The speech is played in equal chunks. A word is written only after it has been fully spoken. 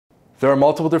There are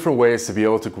multiple different ways to be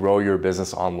able to grow your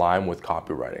business online with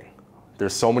copywriting.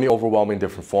 There's so many overwhelming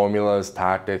different formulas,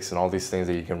 tactics, and all these things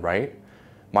that you can write.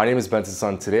 My name is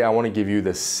Benson. Today I want to give you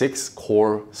the 6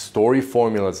 core story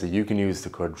formulas that you can use to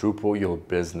quadruple your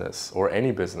business, or any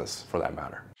business for that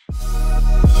matter.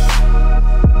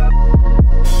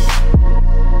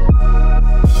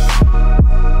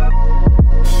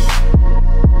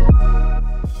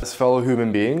 As fellow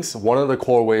human beings, one of the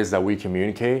core ways that we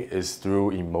communicate is through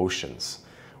emotions.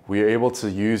 We are able to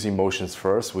use emotions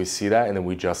first, we see that, and then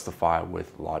we justify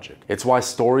with logic. It's why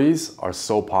stories are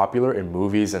so popular in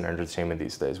movies and entertainment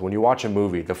these days. When you watch a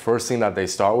movie, the first thing that they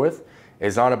start with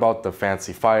is not about the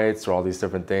fancy fights or all these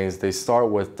different things. They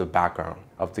start with the background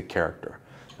of the character.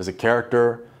 There's a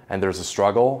character and there's a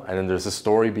struggle, and then there's a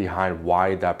story behind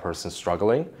why that person's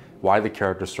struggling, why the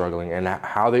character's struggling, and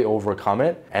how they overcome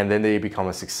it, and then they become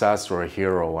a success or a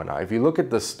hero or whatnot. If you look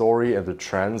at the story and the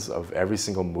trends of every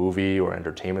single movie or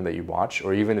entertainment that you watch,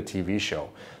 or even a TV show,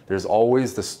 there's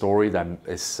always the story that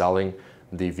is selling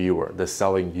the viewer, that's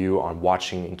selling you on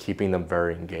watching and keeping them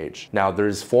very engaged. Now,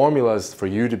 there's formulas for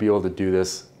you to be able to do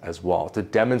this as well, to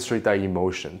demonstrate that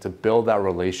emotion, to build that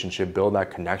relationship, build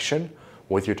that connection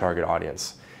with your target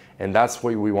audience. And that's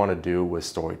what we want to do with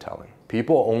storytelling.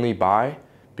 People only buy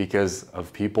because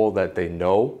of people that they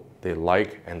know, they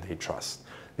like, and they trust.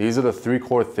 These are the 3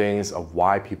 core things of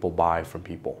why people buy from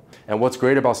people. And what's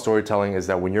great about storytelling is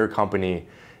that when you're a company,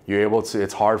 you're able to,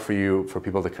 it's hard for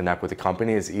people to connect with the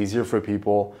company. It's easier for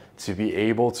people to be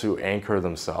able to anchor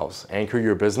themselves, anchor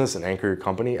your business and anchor your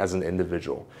company as an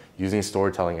individual using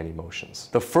storytelling and emotions.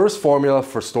 The first formula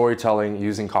for storytelling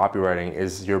using copywriting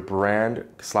is your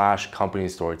brand/company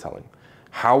storytelling.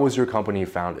 How was your company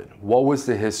founded? What was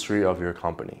the history of your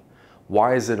company?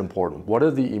 Why is it important? What are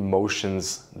the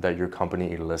emotions that your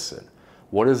company elicit?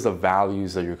 What is the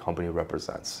values that your company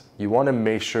represents? You want to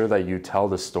make sure that you tell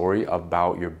the story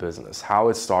about your business, how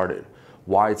it started,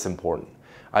 why it's important.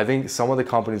 I think some of the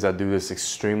companies that do this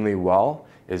extremely well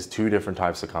is 2 different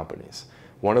types of companies.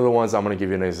 One of the ones I'm going to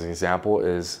give you as an example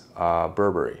is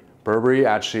Burberry. Burberry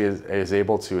actually is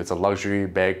able to, it's a luxury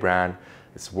bag brand.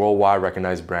 It's a worldwide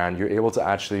recognized brand. You're able to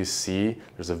actually see,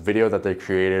 there's a video that they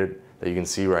created that you can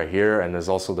see right here, and there's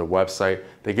also their website.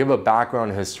 They give a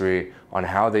background history on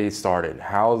how they started,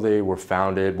 how they were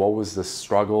founded, what was the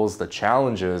struggles, the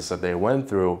challenges that they went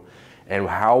through, and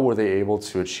how were they able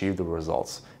to achieve the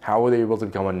results. How were they able to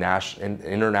become an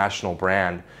international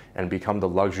brand and become the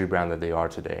luxury brand that they are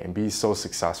today and be so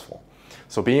successful.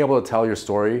 So being able to tell your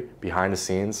story behind the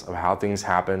scenes of how things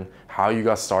happen, how you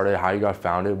got started, how you got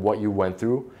founded, what you went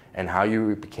through, and how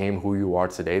you became who you are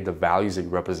today, the values that you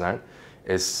represent,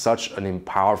 is such an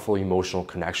powerful emotional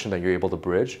connection that you're able to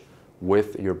bridge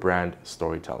with your brand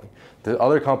storytelling. The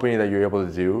other company that you're able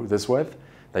to do this with,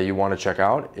 that you want to check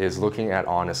out, is looking at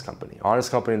Honest Company. Honest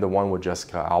Company, the one with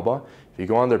Jessica Alba. If you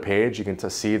go on their page, you can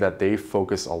see that they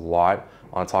focus a lot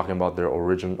on talking about their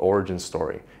origin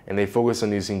story, and they focus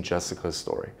on using Jessica's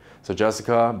story. So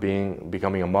Jessica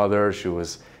becoming a mother, she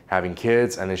was having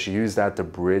kids, and then she used that to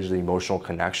bridge the emotional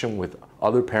connection with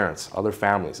other parents, other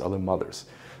families, other mothers.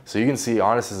 So you can see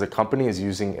Honest as a company is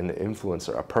using an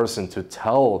influencer, a person, to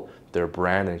tell their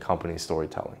brand and company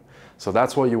storytelling. So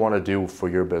that's what you want to do for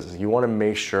your business. You want to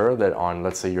make sure that on,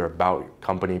 let's say, your about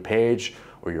company page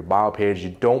or your bio page, you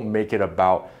don't make it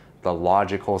about the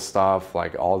logical stuff,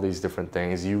 like all these different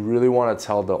things. You really want to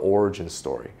tell the origin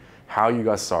story, how you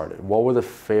got started, what were the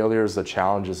failures, the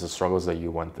challenges, the struggles that you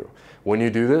went through. When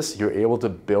you do this, you're able to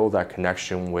build that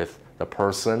connection with the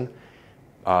person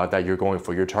that you're going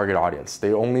for, your target audience.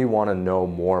 They only want to know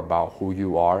more about who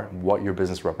you are, what your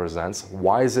business represents,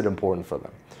 why is it important for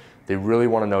them. They really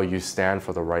want to know you stand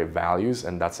for the right values,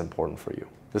 and that's important for you.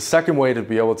 The second way to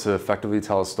be able to effectively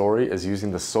tell a story is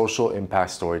using the social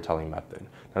impact storytelling method.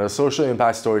 Now, the social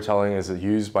impact storytelling is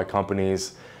used by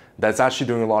companies that's actually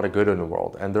doing a lot of good in the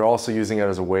world, and they're also using it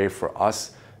as a way for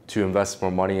us to invest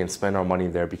more money and spend our money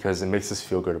there because it makes us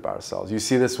feel good about ourselves. You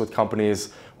see this with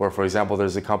companies where, for example,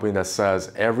 there's a company that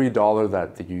says every dollar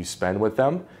that you spend with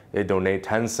them, they donate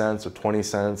 10 cents or 20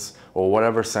 cents or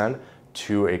whatever cent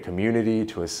to a community,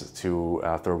 to a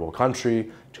third world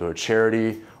country, to a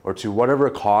charity, or to whatever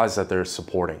cause that they're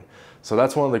supporting. So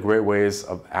that's one of the great ways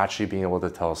of actually being able to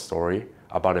tell a story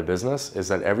about a business, is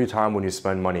that every time when you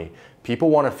spend money, people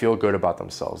want to feel good about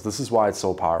themselves. This is why it's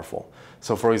so powerful.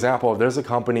 So for example, if there's a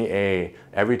company A,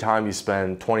 every time you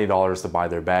spend $20 to buy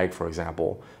their bag, for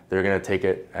example, they're going to take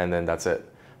it and then that's it.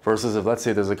 Versus if, let's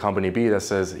say, there's a company B that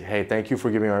says, hey, thank you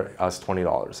for giving us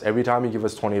 $20. Every time you give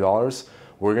us $20,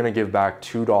 we're going to give back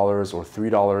 $2 or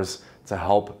 $3 to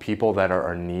help people that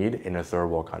are in need in a third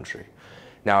world country.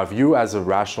 Now, if you as a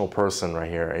rational person right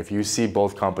here, if you see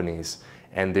both companies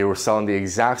and they were selling the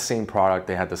exact same product,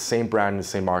 they had the same brand and the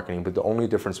same marketing, but the only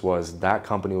difference was that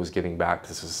company was giving back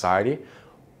to society,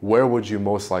 where would you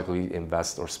most likely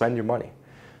invest or spend your money?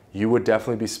 You would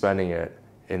definitely be spending it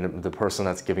in the person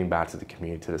that's giving back to the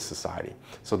community, to the society.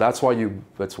 So that's why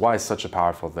it's such a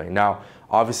powerful thing. Now,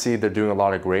 obviously they're doing a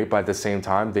lot of great, but at the same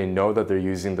time, they know that they're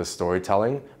using the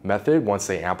storytelling method once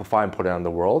they amplify and put it on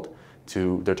the world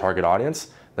to their target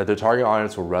audience, that their target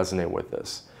audience will resonate with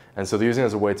this. And so they're using it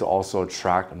as a way to also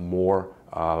attract more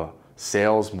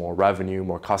sales, more revenue,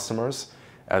 more customers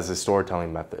as a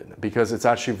storytelling method, because it's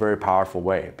actually a very powerful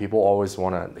way. People always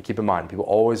want to, keep in mind, people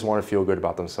always want to feel good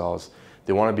about themselves.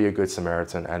 They want to be a good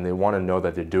Samaritan, and they want to know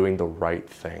that they're doing the right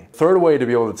thing. Third way to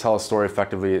be able to tell a story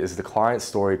effectively is the client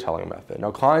storytelling method.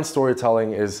 Now, client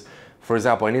storytelling is, for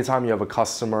example, anytime you have a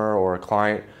customer or a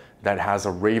client that has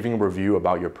a raving review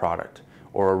about your product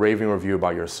or a raving review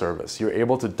about your service, you're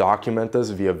able to document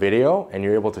this via video and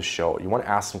you're able to show it. You want to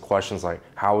ask some questions like,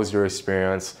 how was your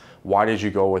experience? Why did you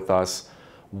go with us?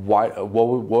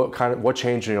 What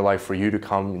changed in your life for you to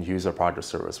come and use our product or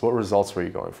service? What results were you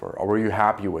going for? Or were you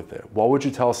happy with it? What would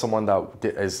you tell someone that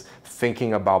is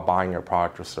thinking about buying your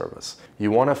product or service?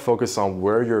 You want to focus on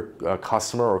where your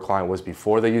customer or client was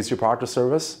before they used your product or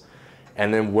service,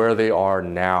 and then where they are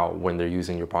now when they're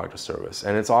using your product or service.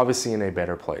 And it's obviously in a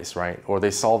better place, right? Or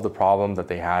they solved the problem that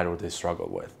they had or they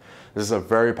struggled with. This is a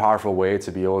very powerful way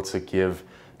to be able to give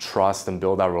trust and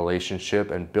build that relationship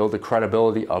and build the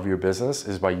credibility of your business,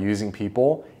 is by using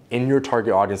people in your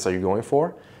target audience that you're going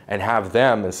for, and have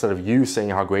them, instead of you saying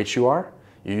how great you are,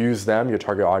 you use them, your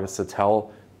target audience, to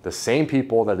tell the same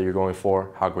people that you're going for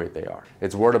how great they are.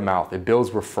 It's word of mouth. It builds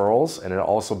referrals, and it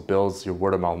also builds your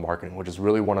word of mouth marketing, which is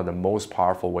really one of the most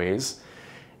powerful ways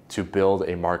to build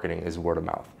a marketing, is word of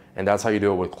mouth. And that's how you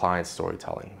do it with client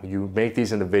storytelling. You make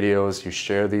these into videos, you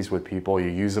share these with people, you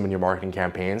use them in your marketing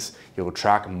campaigns, you'll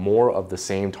attract more of the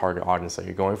same target audience that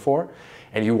you're going for.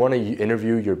 And you want to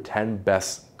interview your 10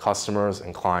 best customers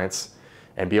and clients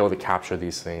and be able to capture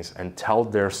these things and tell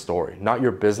their story. Not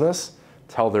your business,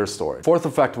 tell their story. Fourth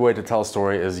effective way to tell a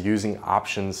story is using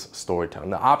options storytelling.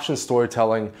 The options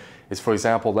storytelling is, for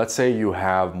example, let's say you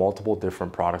have multiple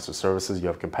different products or services, you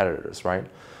have competitors, right?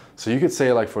 So you could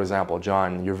say, like, for example,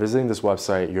 John, you're visiting this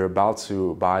website, you're about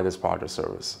to buy this product or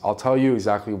service. I'll tell you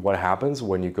exactly what happens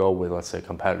when you go with, let's say, a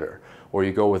competitor, or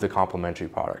you go with a complementary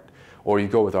product, or you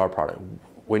go with our product.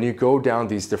 When you go down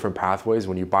these different pathways,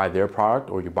 when you buy their product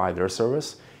or you buy their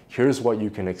service, here's what you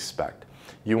can expect.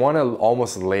 You want to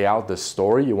almost lay out the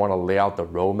story, you want to lay out the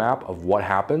roadmap of what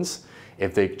happens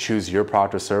if they choose your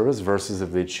product or service versus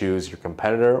if they choose your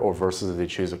competitor, or versus if they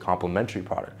choose a complementary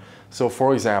product. So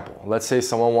for example, let's say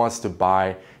someone wants to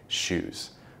buy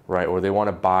shoes, right? Or they want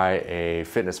to buy a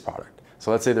fitness product. So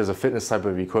let's say there's a fitness type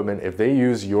of equipment. If they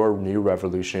use your new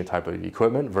revolutionary type of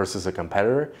equipment versus a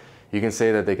competitor, you can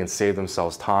say that they can save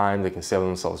themselves time, they can save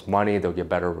themselves money, they'll get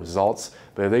better results.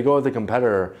 But if they go with the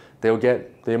competitor,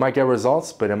 they might get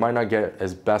results, but it might not get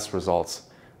as best results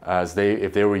as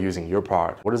if they were using your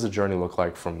product. What does the journey look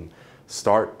like from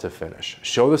start to finish?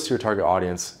 Show this to your target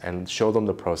audience and show them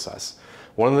the process.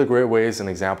 One of the great ways and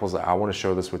examples that I want to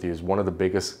show this with you is one of the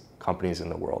biggest companies in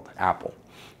the world, Apple.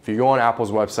 If you go on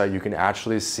Apple's website, you can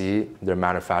actually see their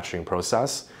manufacturing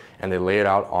process, and they lay it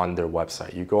out on their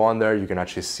website. You go on there, you can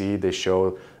actually see they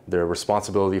show their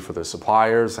responsibility for their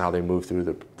suppliers, how they move through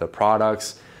the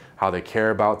products, how they care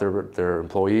about their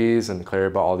employees, and care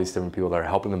about all these different people that are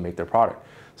helping them make their product.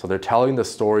 So they're telling the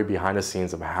story behind the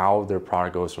scenes of how their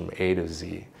product goes from A to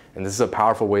Z. And this is a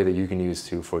powerful way that you can use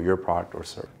too for your product or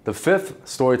service. The fifth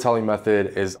storytelling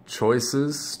method is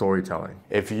choices storytelling.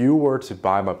 If you were to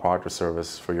buy my product or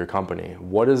service for your company,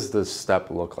 what does the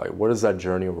step look like? What is that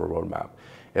journey or roadmap?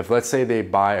 If, let's say, they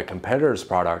buy a competitor's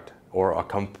product or a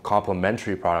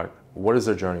complementary product, what does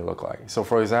their journey look like? So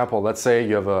for example, let's say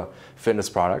you have a fitness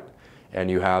product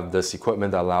and you have this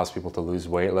equipment that allows people to lose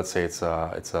weight. Let's say it's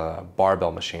a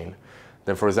barbell machine.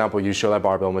 Then, for example, you show that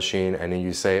barbell machine and then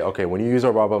you say, okay, when you use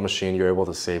our barbell machine, you're able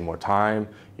to save more time,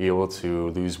 you're able to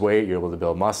lose weight, you're able to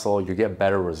build muscle, you get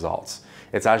better results.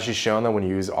 It's actually shown that when you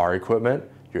use our equipment,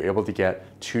 you're able to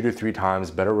get 2 to 3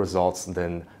 times better results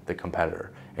than the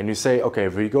competitor. And you say, okay,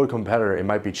 if you go to competitor, it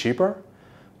might be cheaper,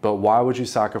 but why would you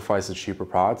sacrifice a cheaper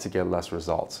product to get less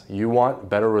results? You want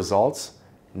better results,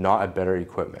 not a better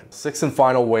equipment. Sixth and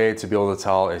final way to be able to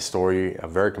tell a story, a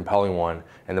very compelling one,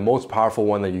 and the most powerful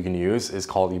one that you can use, is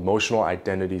called emotional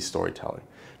identity storytelling.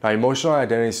 Now, emotional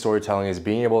identity storytelling is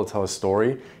being able to tell a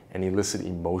story and elicit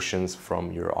emotions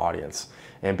from your audience,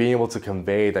 and being able to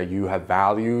convey that you have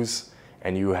values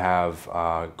and you have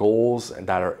goals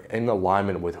that are in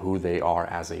alignment with who they are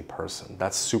as a person.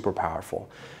 That's super powerful.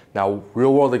 Now,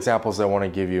 real world examples I want to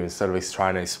give you instead of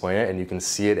trying to explain it, and you can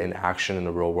see it in action in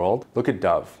the real world. Look at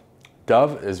Dove.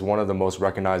 Dove is one of the most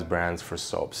recognized brands for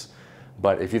soaps.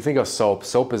 But if you think of soap,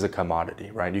 soap is a commodity,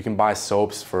 right? You can buy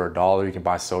soaps for $1, you can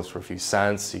buy soaps for a few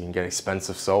cents, you can get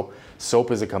expensive soap.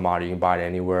 Soap is a commodity, you can buy it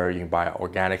anywhere, you can buy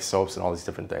organic soaps and all these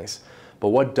different things. But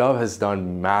what Dove has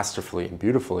done masterfully and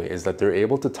beautifully is that they're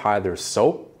able to tie their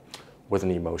soap with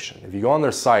an emotion. If you go on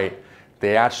their site,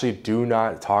 they actually do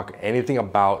not talk anything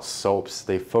about soaps.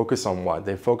 They focus on what?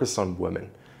 They focus on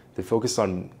women. They focus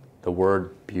on the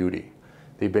word beauty.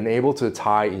 They've been able to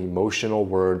tie emotional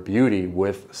word beauty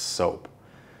with soap.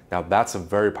 Now that's a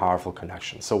very powerful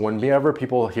connection. So whenever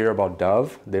people hear about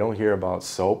Dove, they don't hear about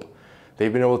soap.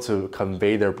 They've been able to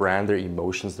convey their brand, their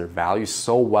emotions, their values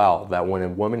so well that when a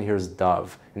woman hears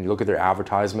Dove, and you look at their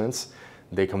advertisements,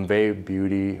 they convey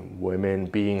beauty, women,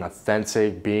 being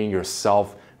authentic, being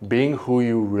yourself, being who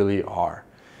you really are,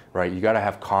 right? You gotta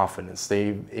have confidence.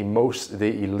 They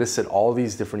elicit all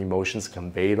these different emotions,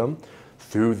 convey them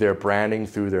through their branding,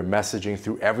 through their messaging,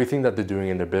 through everything that they're doing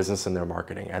in their business and their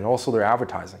marketing, and also their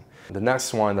advertising. The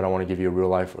next one that I want to give you a real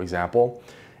life example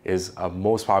is a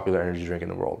most popular energy drink in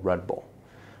the world, Red Bull.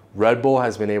 Red Bull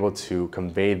has been able to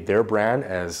convey their brand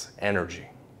as energy,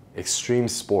 extreme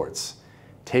sports,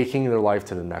 taking their life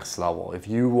to the next level. If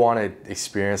you want to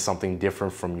experience something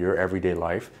different from your everyday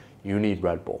life, you need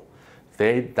Red Bull.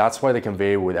 That's why they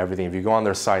convey with everything. If you go on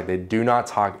their site, they do not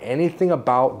talk anything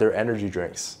about their energy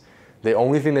drinks. The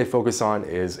only thing they focus on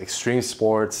is extreme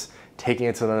sports, taking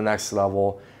it to the next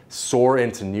level, soar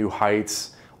into new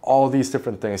heights, all these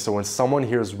different things. So when someone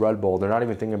hears Red Bull, they're not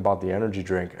even thinking about the energy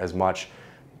drink as much.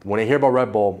 When they hear about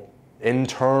Red Bull,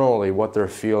 internally what they're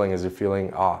feeling is they're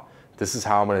feeling, this is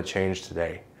how I'm gonna change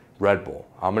today. Red Bull.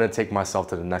 I'm gonna take myself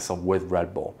to the next level with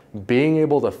Red Bull. Being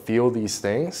able to feel these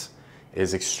things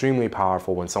is extremely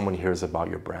powerful when someone hears about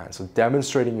your brand. So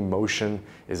demonstrating emotion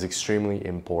is extremely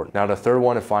important. Now the third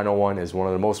one and final one is one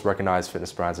of the most recognized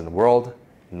fitness brands in the world,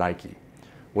 Nike.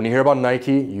 When you hear about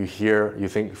Nike, you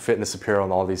think fitness apparel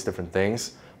and all these different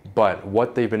things, but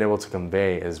what they've been able to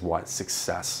convey is what?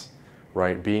 Success,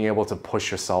 right? Being able to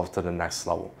push yourself to the next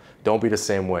level. Don't be the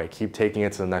same way. Keep taking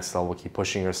it to the next level, keep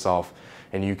pushing yourself,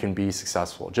 and you can be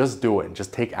successful. Just do it,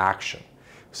 just take action.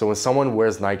 So when someone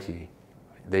wears Nike,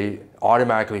 they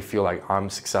automatically feel like I'm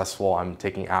successful, I'm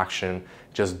taking action,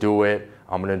 just do it,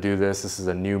 I'm gonna do this is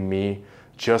a new me,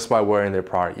 just by wearing their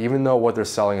product, even though what they're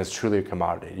selling is truly a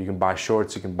commodity. You can buy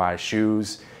shorts, you can buy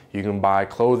shoes, you can buy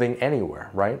clothing anywhere,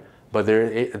 right? But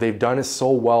they've done it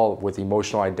so well with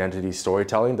emotional identity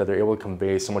storytelling that they're able to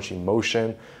convey so much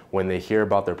emotion when they hear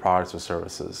about their products or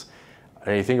services.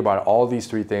 And you think about it, all these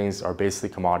three things are basically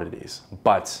commodities.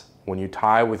 But when you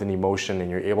tie with an emotion and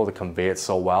you're able to convey it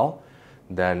so well,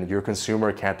 then your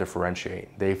consumer can't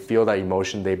differentiate. They feel that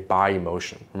emotion, they buy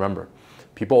emotion. Remember,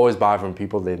 people always buy from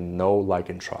people they know, like,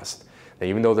 and trust. And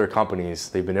even though they're companies,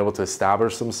 they've been able to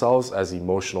establish themselves as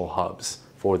emotional hubs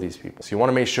for these people. So you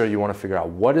wanna make sure you wanna figure out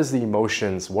what is the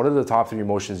emotions, what are the top 3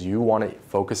 emotions you wanna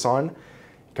focus on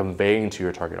conveying to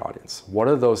your target audience? What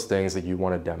are those things that you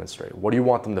wanna demonstrate? What do you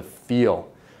want them to feel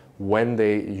when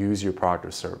they use your product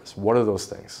or service? What are those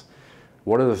things?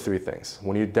 What are the 3 things?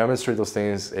 When you demonstrate those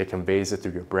things, it conveys it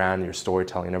through your brand, your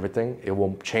storytelling, and everything. It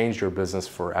will change your business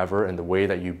forever in the way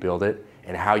that you build it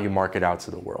and how you market out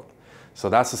to the world. So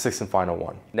that's the 6th and final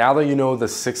one. Now that you know the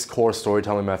 6 core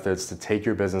storytelling methods to take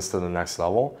your business to the next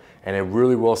level, and it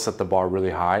really will set the bar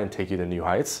really high and take you to new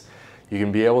heights, you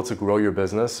can be able to grow your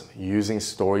business using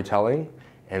storytelling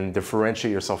and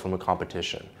differentiate yourself from the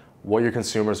competition. What your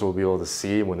consumers will be able to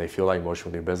see when they feel that emotion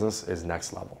with your business is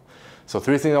next level. So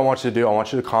 3 things I want you to do. I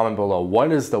want you to comment below.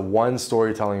 What is the one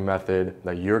storytelling method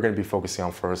that you're going to be focusing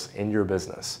on first in your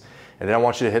business? And then I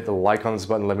want you to hit the like on this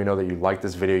button. Let me know that you like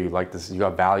this video, you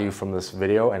got value from this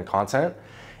video and content.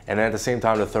 And then at the same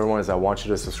time, the 3rd one is I want you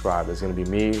to subscribe. There's going to be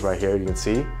me right here, you can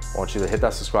see. I want you to hit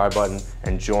that subscribe button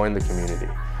and join the community.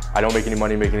 I don't make any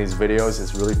money making these videos.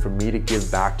 It's really for me to give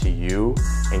back to you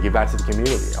and give back to the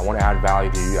community. I want to add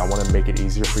value to you. I want to make it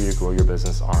easier for you to grow your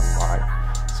business online.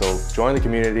 So join the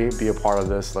community, be a part of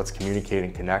this. Let's communicate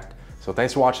and connect. So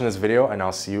thanks for watching this video, and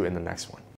I'll see you in the next one.